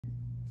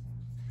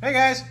Hey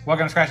guys,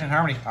 welcome to Scratch and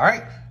Harmony. All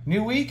right,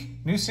 new week,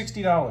 new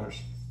 $60.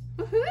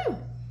 Woohoo!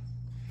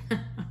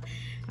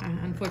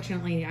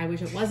 Unfortunately, I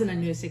wish it wasn't a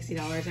new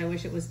 $60. I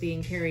wish it was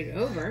being carried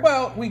over.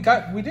 Well, we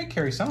did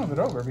carry some of it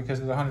over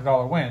because of the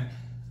 $100 win.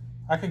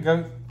 I could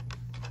go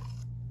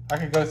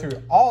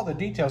through all the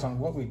details on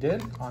what we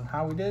did, on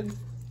how we did.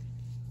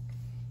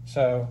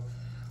 So,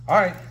 all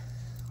right,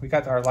 we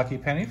got our lucky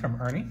penny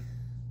from Ernie.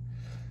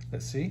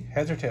 Let's see,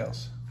 heads or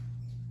tails?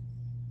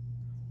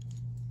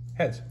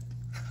 Heads.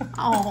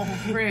 Oh,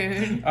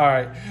 rude. All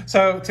right,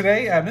 so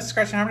today, Mrs.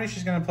 Scratch and Harmony,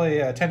 she's going to play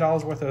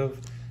 $10 worth of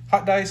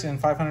hot dice and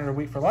 $500 a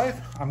week for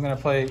life. I'm going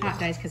to play hot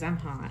dice because I'm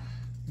hot.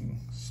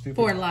 Stupid.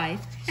 For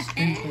life.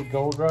 Stupid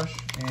Gold Rush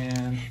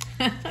and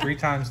 3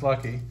 times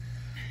lucky.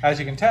 As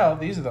you can tell,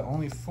 these are the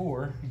only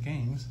 4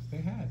 games they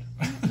had.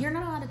 You're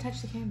not allowed to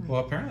touch the camera.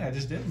 Well, apparently I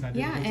just did. And I did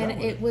yeah,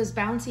 and it was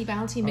bouncy,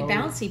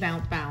 McBouncy,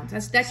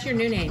 bounce. That's your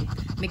new name,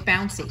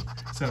 McBouncy.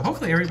 So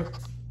hopefully everybody.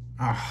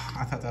 Oh,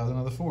 I thought that was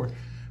another 4.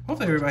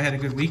 Hopefully everybody had a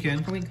good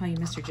weekend. Or we can call you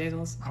Mr.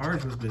 Jiggles.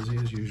 Ours was busy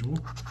as usual.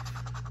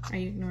 Are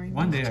you ignoring me?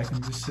 One day I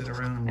can just sit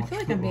around and watch I feel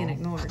like football. I'm being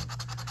ignored.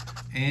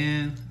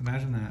 And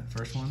imagine that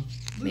first one.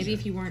 Maybe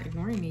if you weren't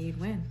ignoring me, you'd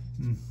win.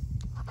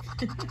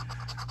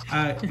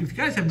 If you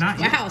guys have not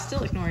yet, wow,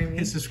 still ignoring me.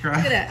 hit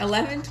subscribe. Look at that,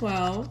 11,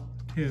 12.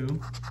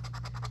 2,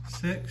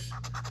 6,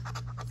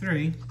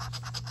 3,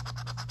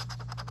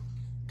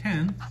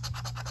 10,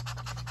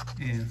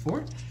 and 4.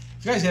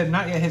 If you guys have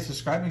not yet hit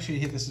subscribe, make sure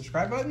you hit the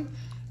subscribe button.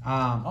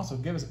 Also,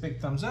 give us a big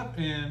thumbs up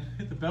and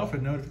hit the bell for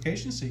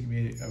notifications so you can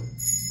be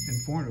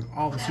informed of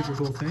all the super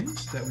cool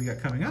things that we got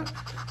coming up.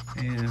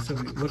 And so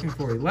we're looking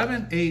for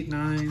 11, 8,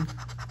 9,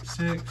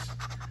 6.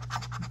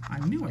 I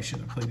knew I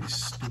shouldn't have played these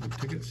stupid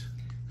tickets.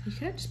 You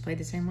could have just played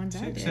the same ones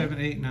I did. 6, 7,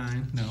 8,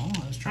 9. No,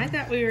 I was trying. I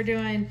thought we were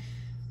doing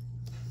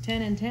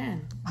 10 and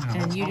 10. No.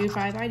 And you do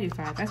 5, I do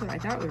 5. That's what I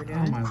thought we were doing.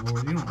 Oh my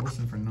lord, you don't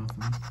listen for nothing.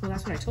 Well,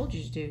 that's what I told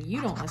you to do.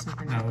 You don't listen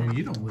for nothing. No,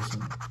 you don't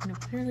listen. No,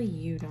 clearly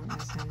you don't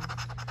listen.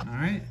 All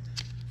right.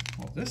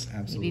 Well, this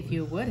absolutely. Maybe if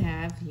you would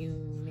have, you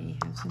may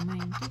have some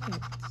winning tickets.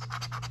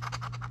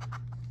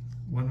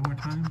 One more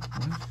time.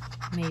 What?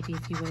 Maybe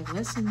if you would have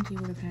listened, you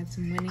would have had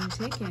some winning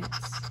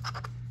tickets.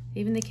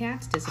 Even the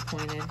cat's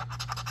disappointed.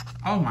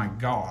 Oh my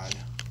god.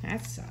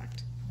 That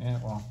sucked. Yeah,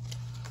 well.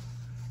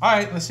 All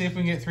right, let's see if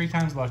we can get 3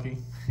 times lucky.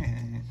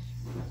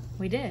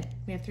 We did.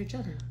 We have 3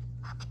 children.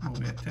 Oh,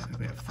 we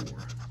technically have 4.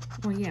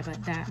 Well, yeah,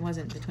 but that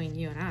wasn't between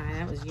you and I.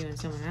 That was you and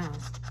someone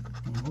else.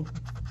 Well,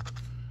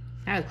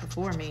 That was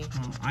before me.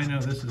 well, I know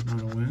this is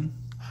not a win.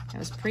 That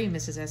was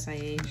pre-Mrs.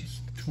 SIH.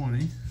 It's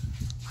 20.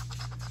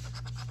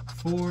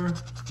 4.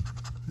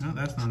 No,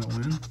 that's not a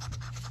win.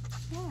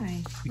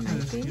 Why?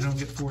 Because you don't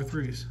get 4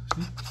 threes.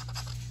 See?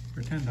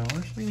 For $10.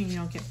 What do you mean you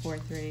don't get 4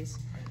 threes?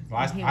 Well,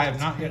 I have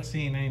not yet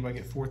seen anybody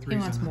get 4 threes.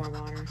 He wants more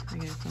water. I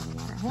gotta fill the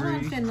water. Hold on,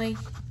 3, Finley.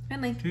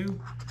 Finley. 2.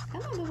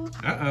 Hello, Boo.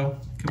 Uh-oh.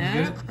 Can we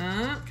get it?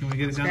 Can we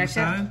get it down the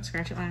side?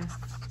 Scratch it last.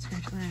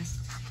 Scratch it last.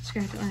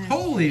 Scratch it last.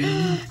 Holy! I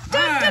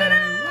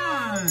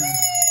won!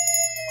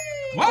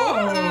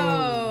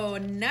 Whoa! Oh,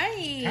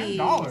 nice.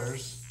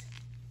 $10.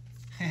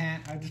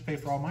 I just paid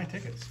for all my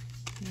tickets.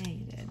 Yeah,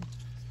 you did.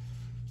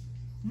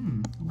 I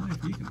wonder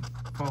if you can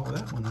follow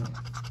that one up.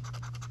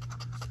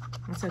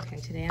 That's okay.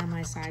 Today on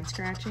my side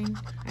scratching,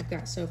 I've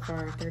got so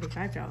far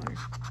 $35.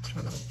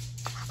 Shut up.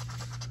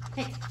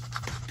 Hey,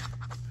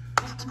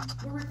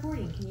 we're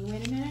recording. Can you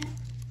wait a minute?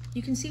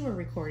 You can see we're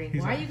recording.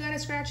 He's Why like, you gotta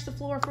scratch the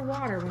floor for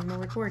water when we're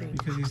recording?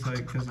 Because he's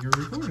like, because you're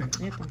recording.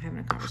 Yep, I'm having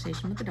a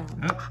conversation with the dog.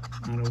 Oh,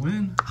 not a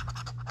win.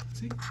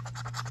 See?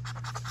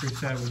 Pretty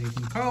sad when you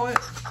can call it.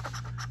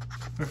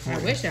 I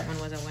wish that one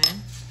was a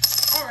win.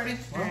 Alrighty.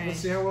 Well, Alright. let's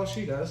see how well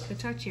she does. Go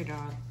talk to your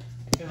dog.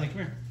 Finley, come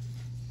here.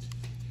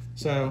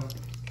 So,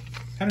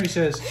 Henry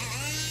says,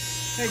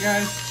 hey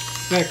guys,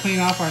 gotta clean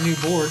off our new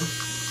board.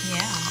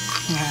 Yeah.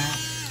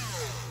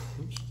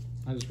 Oops,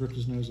 I just ripped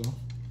his nose off.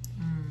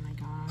 Oh my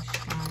gosh,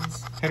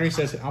 guys. Henry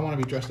says, I want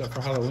to be dressed up for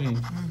Halloween.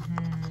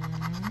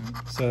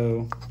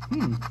 So, I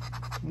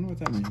wonder what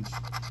that means.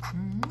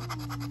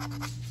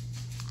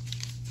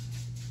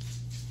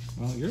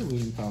 Well, your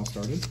losing pile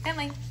started.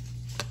 Finley.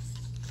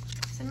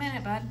 Just a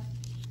minute, bud.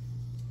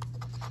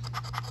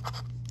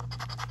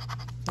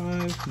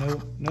 5,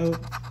 nope,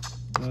 nope,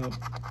 nope,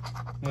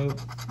 nope,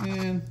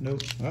 and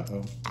nope.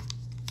 Uh-oh.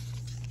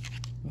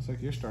 Looks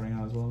like you're starting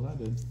out as well as I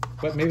did.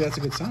 But maybe that's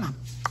a good sign.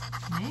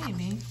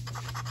 Maybe.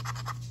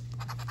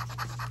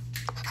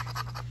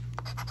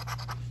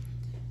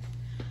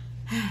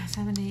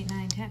 Seven, 8,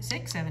 9, 10.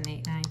 6, 7,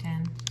 8, 9,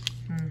 10.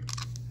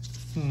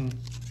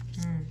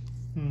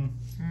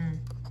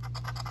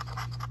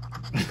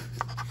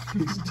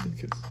 These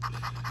tickets.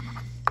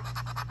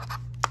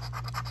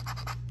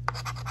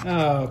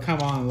 Oh,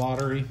 come on,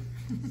 lottery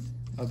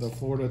of the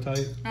Florida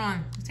type. Come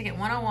on, ticket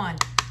 101.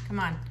 Come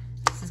on.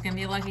 This is going to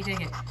be a lucky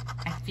ticket.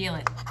 I feel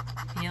it.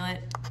 Feel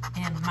it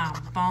in my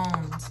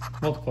bones.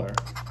 Multiplier.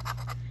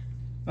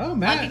 Oh,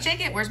 Matt. Lucky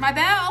ticket. Where's my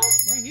bell?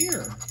 Right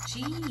here.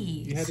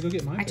 Jeez. You had to go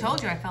get my I bell.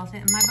 told you I felt it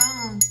in my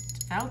bones.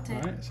 Felt it.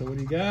 All right, so what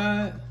do you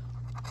got?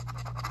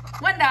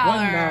 $1.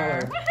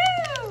 $1.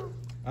 Woohoo!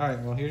 All right,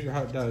 well, here's your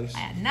hot dice. I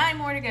have 9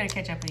 more to go to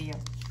catch up with you.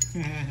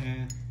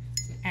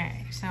 All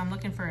right, so I'm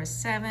looking for a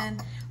 7.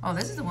 Oh,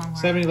 this is the one where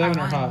 7, 11 I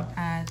or won, hot?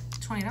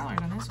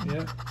 $20 on this one.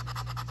 Yep.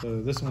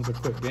 So this one's a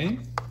quick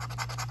game.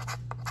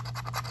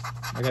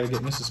 I got to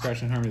get Mrs.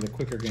 Scratch and Harmony the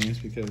quicker games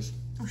because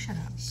shut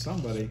up.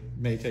 somebody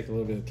may take a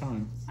little bit of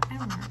time.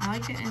 Whatever. I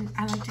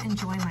like to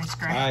enjoy my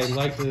scratch. I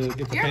like to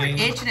get the You're ever pain.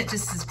 itching it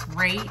just is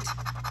great.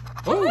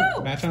 Oh,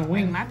 Woo! match on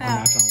win. Ring my Or bell.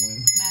 match on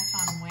win. Match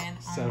on win.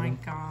 Oh 7. my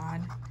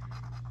god.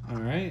 All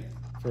right,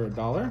 for $1.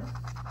 $4.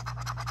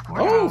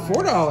 Oh, $4.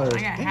 I got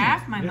Dang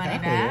half it. my You're money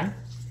halfway back. there.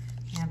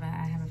 Yeah, but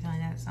I have a feeling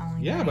that's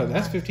only. Yeah, but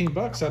that's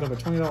 $15 out of a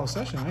 $20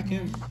 session. I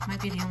can't.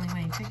 Might be the only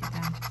way to take it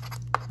then.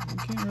 You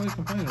can't really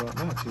complain about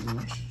that too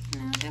much.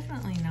 No,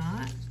 definitely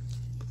not.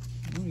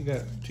 Well, you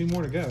got 2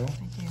 more to go. I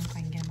can if I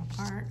can get them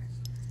apart.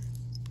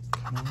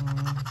 Come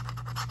on.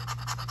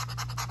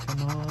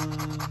 Come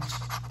on.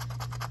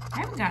 I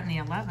haven't gotten the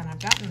 11. I've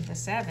gotten the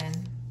 7.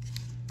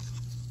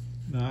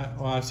 No,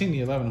 well, I've seen the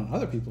 11 on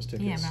other people's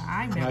tickets. Yeah, but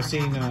I've And never. I've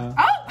seen. Oh!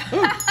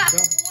 Ooh, What?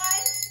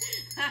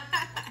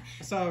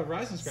 I saw a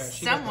Rising Scratch.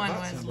 She got the Someone hot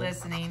was symbol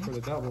listening. for the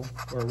double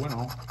or win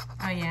all.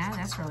 Oh yeah,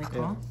 that's really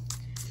cool.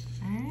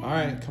 All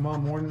right, come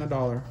on, more than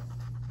 $1.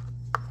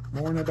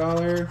 More than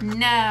 $1.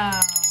 No.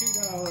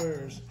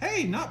 $2.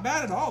 Hey, not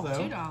bad at all though.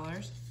 $2.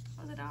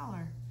 What was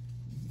 $1?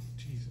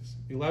 Jesus.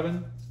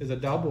 11 is a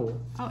double.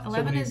 Oh,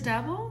 11 is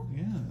double?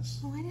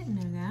 Yes. Oh, I didn't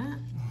know that.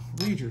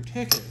 Read your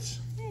tickets.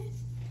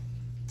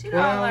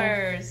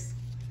 $2.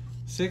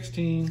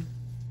 16,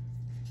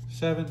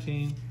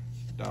 $17.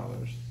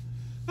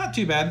 Not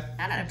too bad.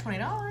 Not out of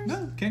 $20.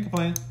 No, can't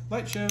complain.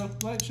 Light show,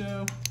 light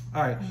show.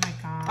 All right. Oh my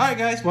god. All right,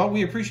 guys. Well,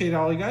 we appreciate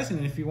all you guys.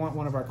 And if you want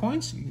one of our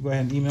coins, you can go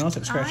ahead and email us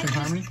at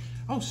scratchandharmony.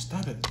 Oh,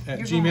 stop it. At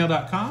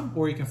gmail.com,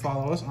 or you can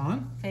follow us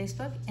on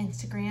Facebook,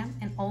 Instagram,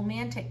 and Old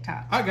Man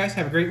TikTok. All right, guys.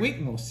 Have a great week,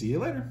 and we'll see you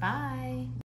later. Bye.